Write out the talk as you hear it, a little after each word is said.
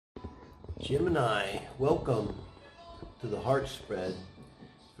Gemini, welcome to the heart spread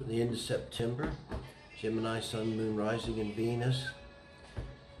for the end of September. Gemini, Sun, Moon, Rising, and Venus.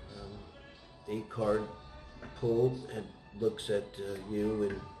 8-card pull and looks at you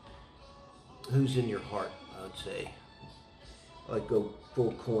and who's in your heart, I would say. I'd go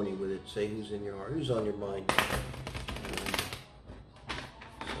full corny with it. Say who's in your heart, who's on your mind.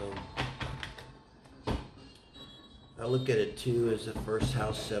 I look at it too as the first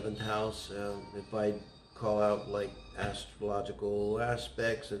house, 7th house. If I call out like astrological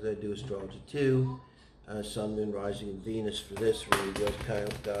aspects, as I do astrology too, Sun, Moon, Rising, and Venus for this really just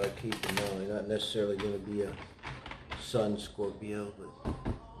kind of got to keep in mind. Not necessarily going to be a Sun Scorpio,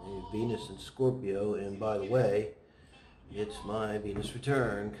 but Venus and Scorpio. And by the way, it's my Venus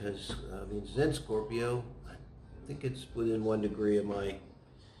return because Venus is in Scorpio. I think it's within 1 degree of my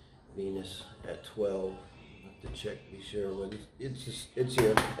Venus at 12. To check to be sure, but it's here. It's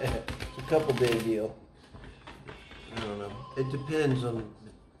a couple day deal. I don't know. It depends on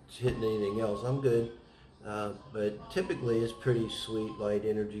if it's hitting anything else. I'm good, but typically it's pretty sweet, light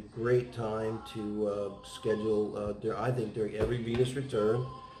energy. Great time to schedule. I think during every Venus return,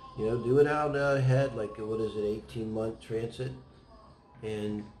 do it out ahead. Like what is it, 18-month transit,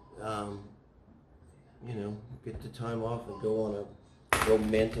 and get the time off and go on a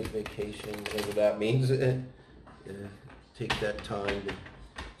romantic vacation, whatever that means. Take that time.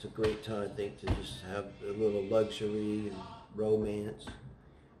 It's a great time, I think, to just have a little luxury and romance.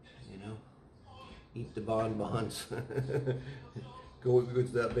 Eat the bonbons. Go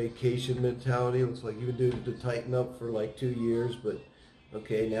with that vacation mentality. Looks like you've been doing to tighten up for like 2 years, but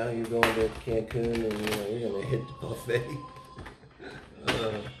okay, now you're going to Cancun and you're going to hit the buffet.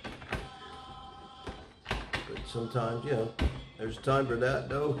 But sometimes, there's time for that,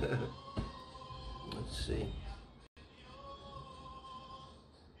 though. Let's see.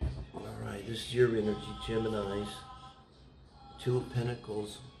 Alright, this is your energy, Geminis. 2 of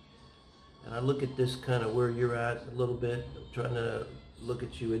Pentacles. And I look at this kind of where you're at a little bit. I'm trying to look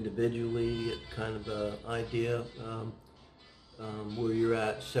at you individually, get kind of an idea where you're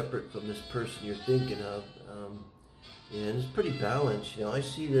at separate from this person you're thinking of. And it's pretty balanced. I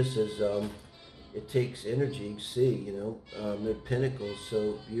see this as it takes energy, see, they're Pentacles.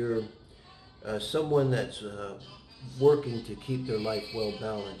 So you're someone that's working to keep their life well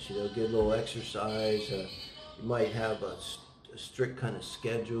balanced, get a little exercise. You might have a strict kind of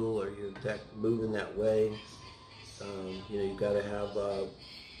schedule, or you're moving that way. You got to have a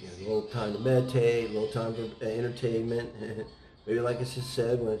little time to meditate, a little time for entertainment. Maybe like I just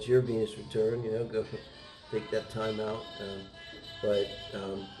said, when it's your Venus return, go take that time out. But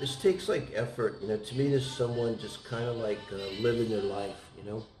this takes like effort. To me, this is someone just kind of like living their life.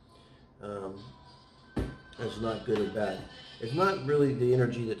 It's not good or bad. It's not really the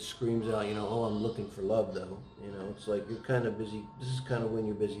energy that screams out, oh, I'm looking for love, though. It's like you're kind of busy. This is kind of when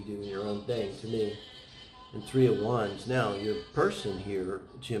you're busy doing your own thing, to me. And 3 of Wands. Now, your person here,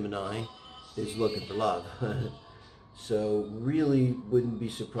 Gemini, is looking for love. So really wouldn't be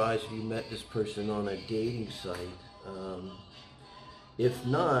surprised if you met this person on a dating site. If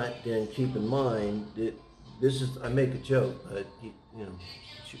not, then keep in mind that this is, I make a joke, but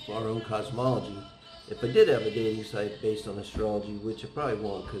our own cosmology. If I did have a dating site based on astrology, which I probably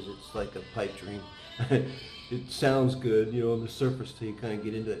won't because it's like a pipe dream. It sounds good, on the surface till you kind of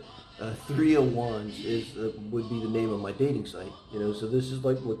get into it. 3 of Wands would be the name of my dating site, so this is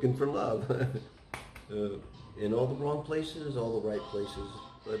like looking for love. In all the wrong places, all the right places,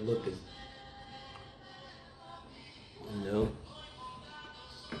 but looking.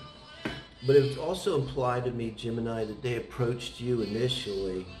 But it's also implied to me, Gemini, that they approached you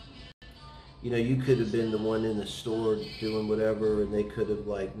initially. You could have been the one in the store doing whatever, and they could have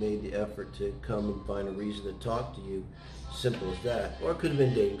like made the effort to come and find a reason to talk to you. Simple as that. Or it could have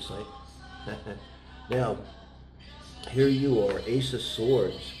been a dating site. Now, here you are, Ace of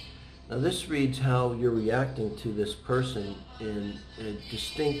Swords. Now this reads how you're reacting to this person in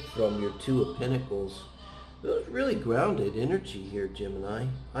distinct from your 2 of Pentacles. Really grounded energy here, Gemini,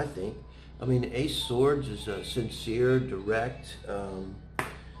 I think. I mean, Ace of Swords is sincere, direct,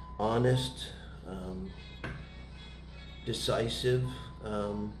 honest, decisive,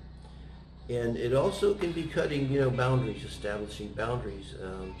 and it also can be cutting, boundaries, establishing boundaries.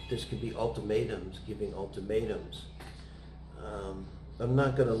 This could be ultimatums, giving ultimatums. I'm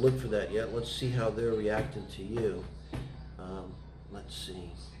not going to look for that yet. Let's see how they're reacting to you. Let's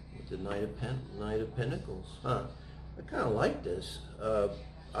see, with the Knight of Pentacles. I kind of like this.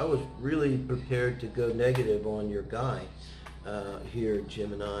 I was really prepared to go negative on your guy. Here,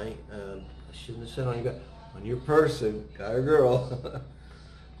 Gemini. I shouldn't have said on your guy, on your person, guy or girl.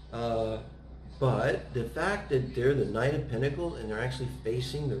 But the fact that they're the Knight of Pentacles and they're actually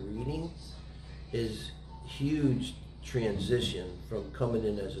facing the reading is huge transition from coming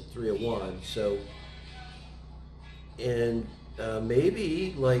in as a Three of Wands. So, and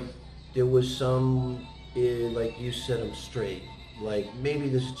maybe like there was some, like you set them straight. Like maybe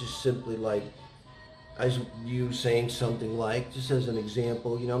this is just simply like, as you saying something like, just as an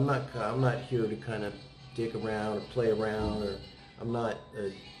example, you know, I'm not here to kind of dick around or play around, or I'm not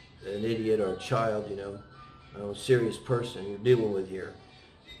an idiot or a child, you know. I'm a serious person you're dealing with here.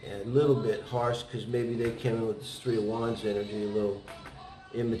 And a little bit harsh because maybe they came in with this Three of Wands energy, a little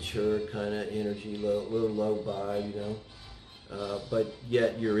immature kind of energy, little low vibe, you know. But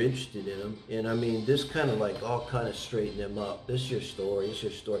yet you're interested in them. And I mean, this kind of like all kind of straighten them up. This is your story, this is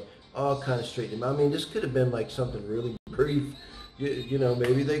your story. All kind of straighten them up. I mean, this could have been like something really brief. You know,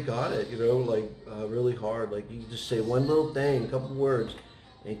 maybe they got it, you know, like really hard. Like you just say one little thing, a couple words,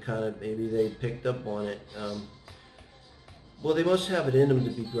 and kind of maybe they picked up on it. Well, they must have it in them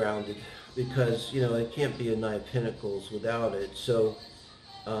to be grounded, because, you know, it can't be a Knight of Pentacles without it. So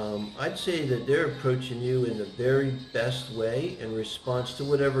I'd say that they're approaching you in the very best way in response to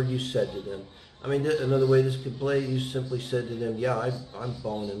whatever you said to them. I mean, another way this could play, you simply said to them, yeah, I'm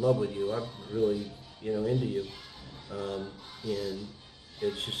falling in love with you. I'm really, you know, into you. And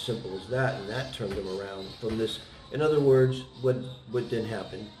it's just simple as that, and that turned them around from this. In other words, what didn't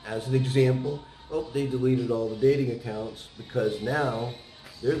happen? As an example, oh, they deleted all the dating accounts because now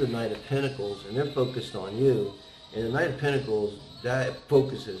they're the Knight of Pentacles and they're focused on you. And the Knight of Pentacles, that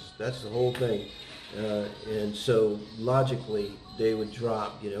focuses, that's the whole thing. And so logically, they would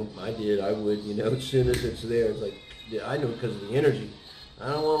drop, you know, I would, you know, as soon as it's there, it's like, yeah, I know because of the energy. I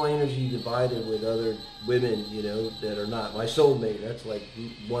don't want my energy divided with other women, you know, that are not my soulmate. That's like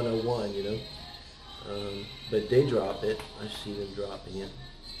 101, you know. But they drop it. I see them dropping it.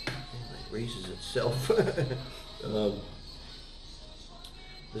 It like raises itself. The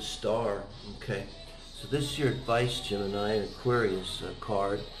Star. Okay. So this is your advice, Gemini and Aquarius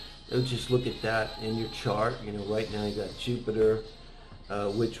card. Just look at that in your chart. You know, right now you got Jupiter,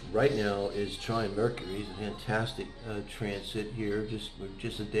 which right now is trine Mercury. It's a fantastic transit here. We're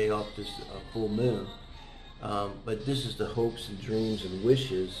just a day off this full moon. But this is the hopes and dreams and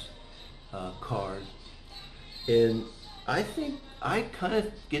wishes card. And I think I kind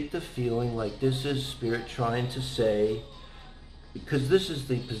of get the feeling like this is Spirit trying to say, because this is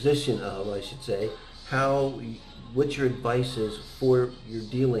the position of, I should say, what your advice is for your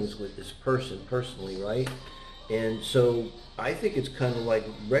dealings with this person personally, right? And so I think it's kind of like,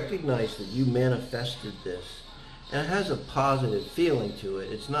 recognize that you manifested this, and it has a positive feeling to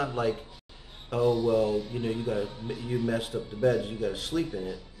it. It's not like, oh, well, you know, you messed up the beds, you got to sleep in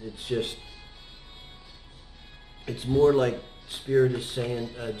it. It's just, it's more like Spirit is saying,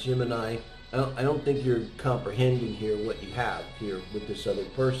 Gemini, I don't think you're comprehending here what you have here with this other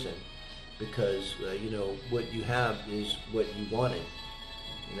person, because you know, what you have is what you wanted,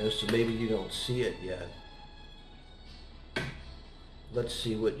 you know, so maybe you don't see it yet. Let's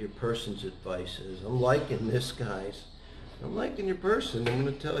see what your person's advice is. I'm liking this, guys. I'm liking your person, I'm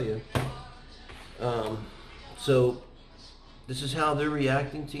going to tell you. So this is how they're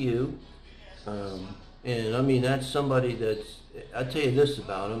reacting to you. And I mean, that's somebody that's, I'll tell you this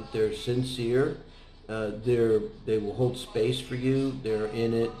about them, they're sincere, they will hold space for you, they're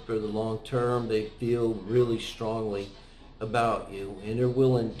in it for the long term, they feel really strongly about you, and they're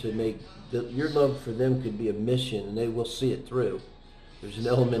willing to make, your love for them could be a mission, and they will see it through. There's an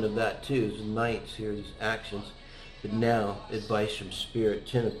element of that too, there's knights here, these actions. But now, advice from Spirit,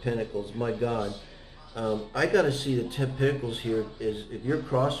 Ten of Pentacles, my God. I got to see the 10 Pentacles here is, if you're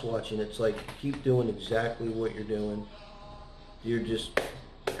cross-watching, it's like, keep doing exactly what you're doing. You're just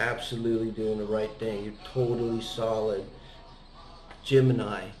absolutely doing the right thing. You're totally solid.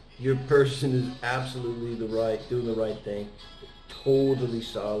 Gemini, your person is absolutely doing the right thing. Totally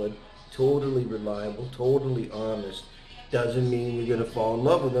solid, totally reliable, totally honest. Doesn't mean you're going to fall in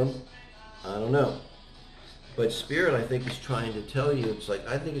love with them. I don't know. But Spirit, I think, is trying to tell you, it's like,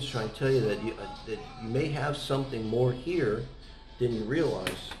 I think it's trying to tell you that you may have something more here than you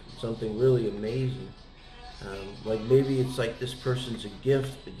realize. Something really amazing. Like maybe it's like this person's a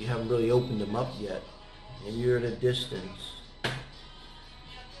gift, but you haven't really opened them up yet. And you're at a distance.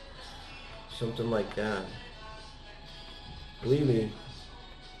 Something like that. Believe me,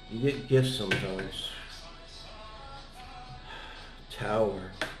 you get gifts sometimes.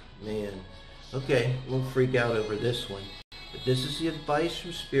 Tower, man. Okay, we'll freak out over this one. But this is the advice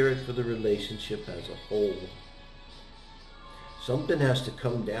from Spirit for the relationship as a whole. Something has to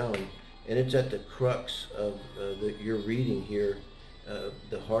come down, and it's at the crux of your reading here.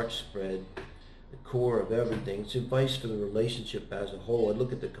 the heart spread, the core of everything. It's advice for the relationship as a whole. I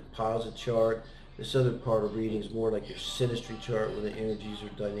look at the composite chart. This other part of reading is more like your synastry chart where the energies are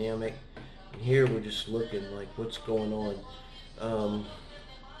dynamic. And here we're just looking like what's going on.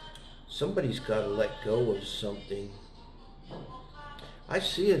 Somebody's got to let go of something. I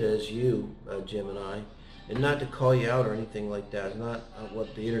see it as you, Gemini, and not to call you out or anything like that. It's not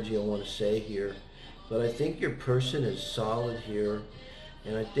what the energy I want to say here. But I think your person is solid here.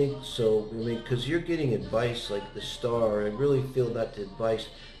 And I think so, I mean, because you're getting advice like the star. I really feel that the advice.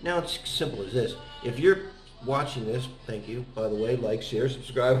 Now it's simple as this. If you're watching this, thank you, by the way, like, share,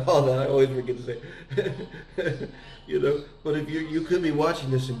 subscribe, all that. I always forget to say. You know, but if you could be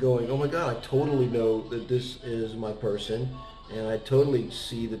watching this and going, oh my God, I totally know that this is my person. And I totally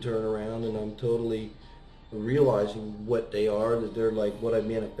see the turnaround, and I'm totally realizing what they are, that they're like what I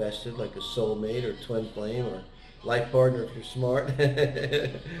manifested, like a soulmate or twin flame or life partner if you're smart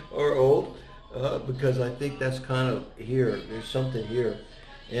or old, because I think that's kind of here. There's something here.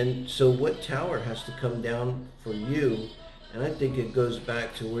 And so what tower has to come down for you? And I think it goes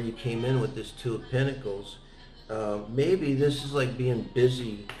back to where you came in with this Two of Pentacles. Maybe this is like being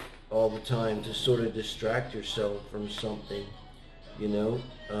busy all the time to sort of distract yourself from something, you know.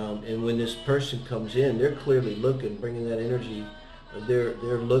 And when this person comes in, they're clearly looking, bringing that energy. They're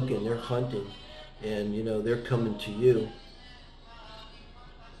looking, they're hunting. And, you know, they're coming to you.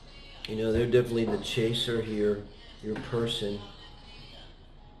 You know, they're definitely the chaser here, your person.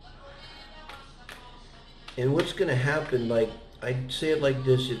 And what's going to happen, like, I say it like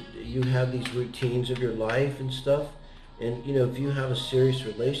this, you have these routines of your life and stuff. And, you know, if you have a serious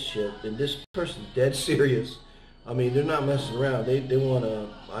relationship, and this person's dead serious. I mean, they're not messing around. They want to,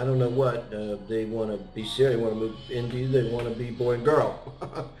 I don't know what, they want to be serious. They want to move into you. They want to be boy and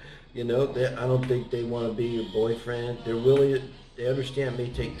girl. You know, I don't think they want to be your boyfriend. They're willing, they understand it may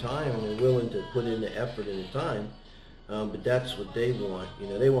take time, and they're willing to put in the effort and the time. But that's what they want. You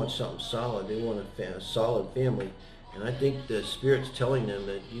know, they want something solid. They want a solid family. And I think the Spirit's telling them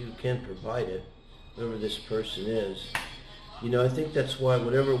that you can provide it, whoever this person is. You know, I think that's why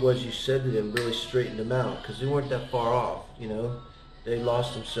whatever it was you said to them really straightened them out, because they weren't that far off, you know. They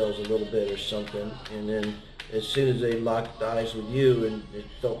lost themselves a little bit or something, and then as soon as they locked eyes with you and they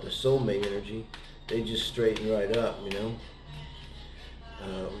felt the soulmate energy, they just straightened right up, you know.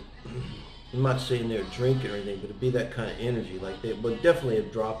 I'm not saying they're drinking or anything, but it'd be that kind of energy, like they, but definitely a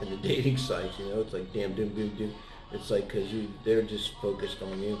drop in the dating sites, you know. It's like, damn, doom, doom, doom. It's like, because they're just focused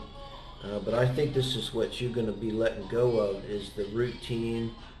on you. But I think this is what you're going to be letting go of, is the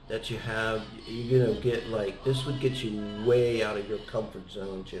routine that you have. You're going to get, like, this would get you way out of your comfort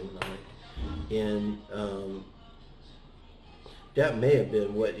zone, Gemini. And that may have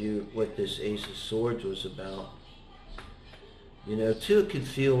been what this Ace of Swords was about. You know, too, it could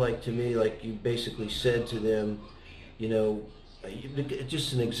feel like to me like you basically said to them, you know,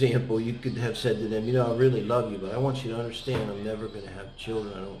 just an example, you could have said to them, you know, I really love you, but I want you to understand I'm never going to have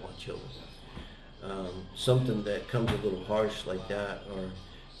children. I don't want children. Something that comes a little harsh like that, or,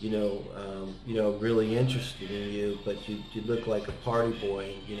 you know, really interested in you, but you look like a party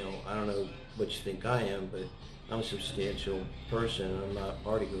boy. And, you know, I don't know what you think I am, but I'm a substantial person, and I'm not a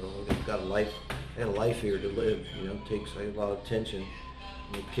party girl. I've got a life. I got a life here to live. You know, it takes a lot of attention.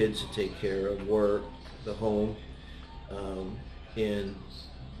 The kids to take care of, work, the home. And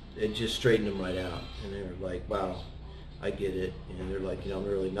it just straightened them right out, and they were like, wow, I get it. And they're like, you know, I'm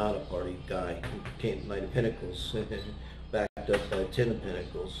really not a party guy. Came Knight of Pentacles, backed up by 10 of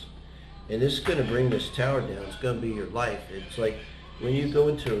Pentacles. And this is going to bring this tower down. It's going to be your life. It's like when you go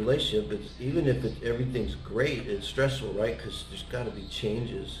into a relationship, it's, even if everything's great, it's stressful, right? Because there's got to be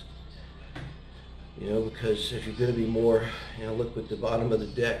changes. You know, because if you're going to be more, you know, look at the bottom of the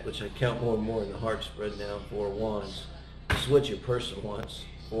deck, which I count more and more in the heart spread now, 4 of Wands. This is what your person wants,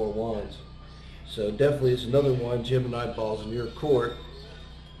 4 of Wands. So definitely it's another one, Gemini balls in your court.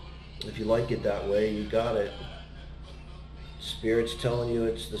 If you like it that way, you got it. Spirit's telling you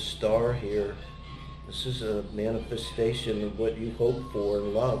it's the star here. This is a manifestation of what you hoped for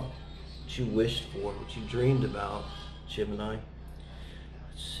in love, what you wished for, what you dreamed about, Gemini.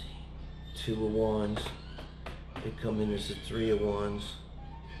 Let's see, 2 of Wands. They come in as the 3 of Wands.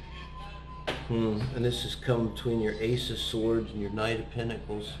 And this has come between your Ace of Swords and your Knight of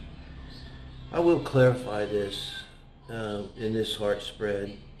Pentacles. I will clarify this in this heart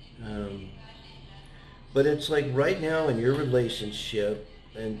spread. But it's like right now in your relationship,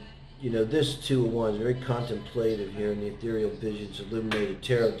 and you know, this 2 of Wands, very contemplative here in the Ethereal Visions Illuminated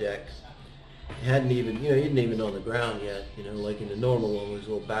Tarot deck. It hadn't even, you know, he isn't even on the ground yet. You know, like in the normal one, was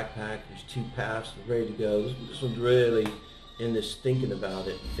a little backpack, there's 2 paths, ready to go. This one's really in this thinking about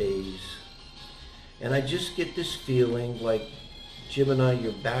it phase. And I just get this feeling like, Gemini,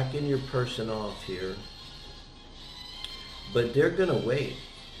 you're backing your person off here, but they're gonna wait.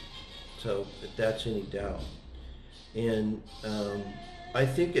 So if that's any doubt. And I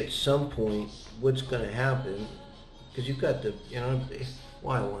think at some point what's gonna happen, because you've got the, you know,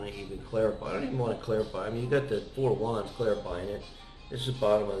 well, I want to even clarify. I don't even want to clarify. I mean, you got the Four of Wands clarifying it. This is the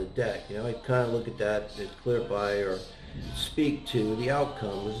bottom of the deck. You know, I kind of look at that to clarify or speak to the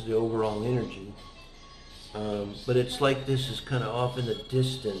outcome. This is the overall energy. But it's like this is kind of off in the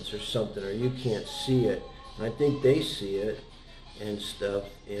distance or something, or you can't see it. And I think they see it and stuff.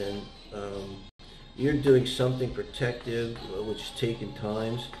 And you're doing something protective, which is taking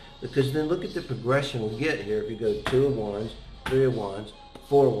times. Because then look at the progression we'll get here. If you go 2 of Wands, 3 of Wands,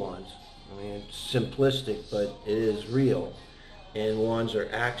 4 of Wands. I mean, it's simplistic, but it is real. And Wands are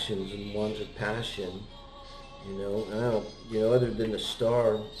actions, and Wands are passion. You know, and I don't, you know, other than the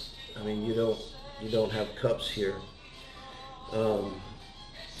star, I mean, you don't have cups here.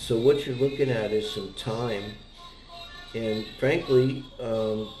 So what you're looking at is some time. And frankly,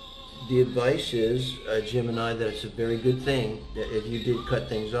 the advice is, Gemini, that it's a very good thing that if you did cut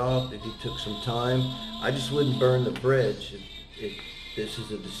things off, if you took some time, I just wouldn't burn the bridge if this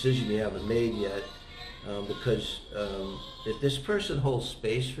is a decision you haven't made yet. Because if this person holds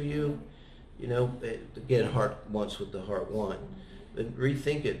space for you, you know, again, heart wants what the heart want, but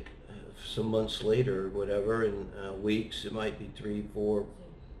rethink it some months later or whatever, in weeks, it might be 3, 4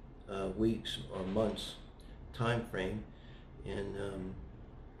 weeks or months time frame, and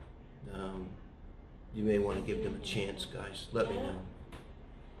you may want to give them a chance, guys. Let me know.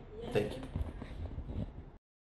 Thank you.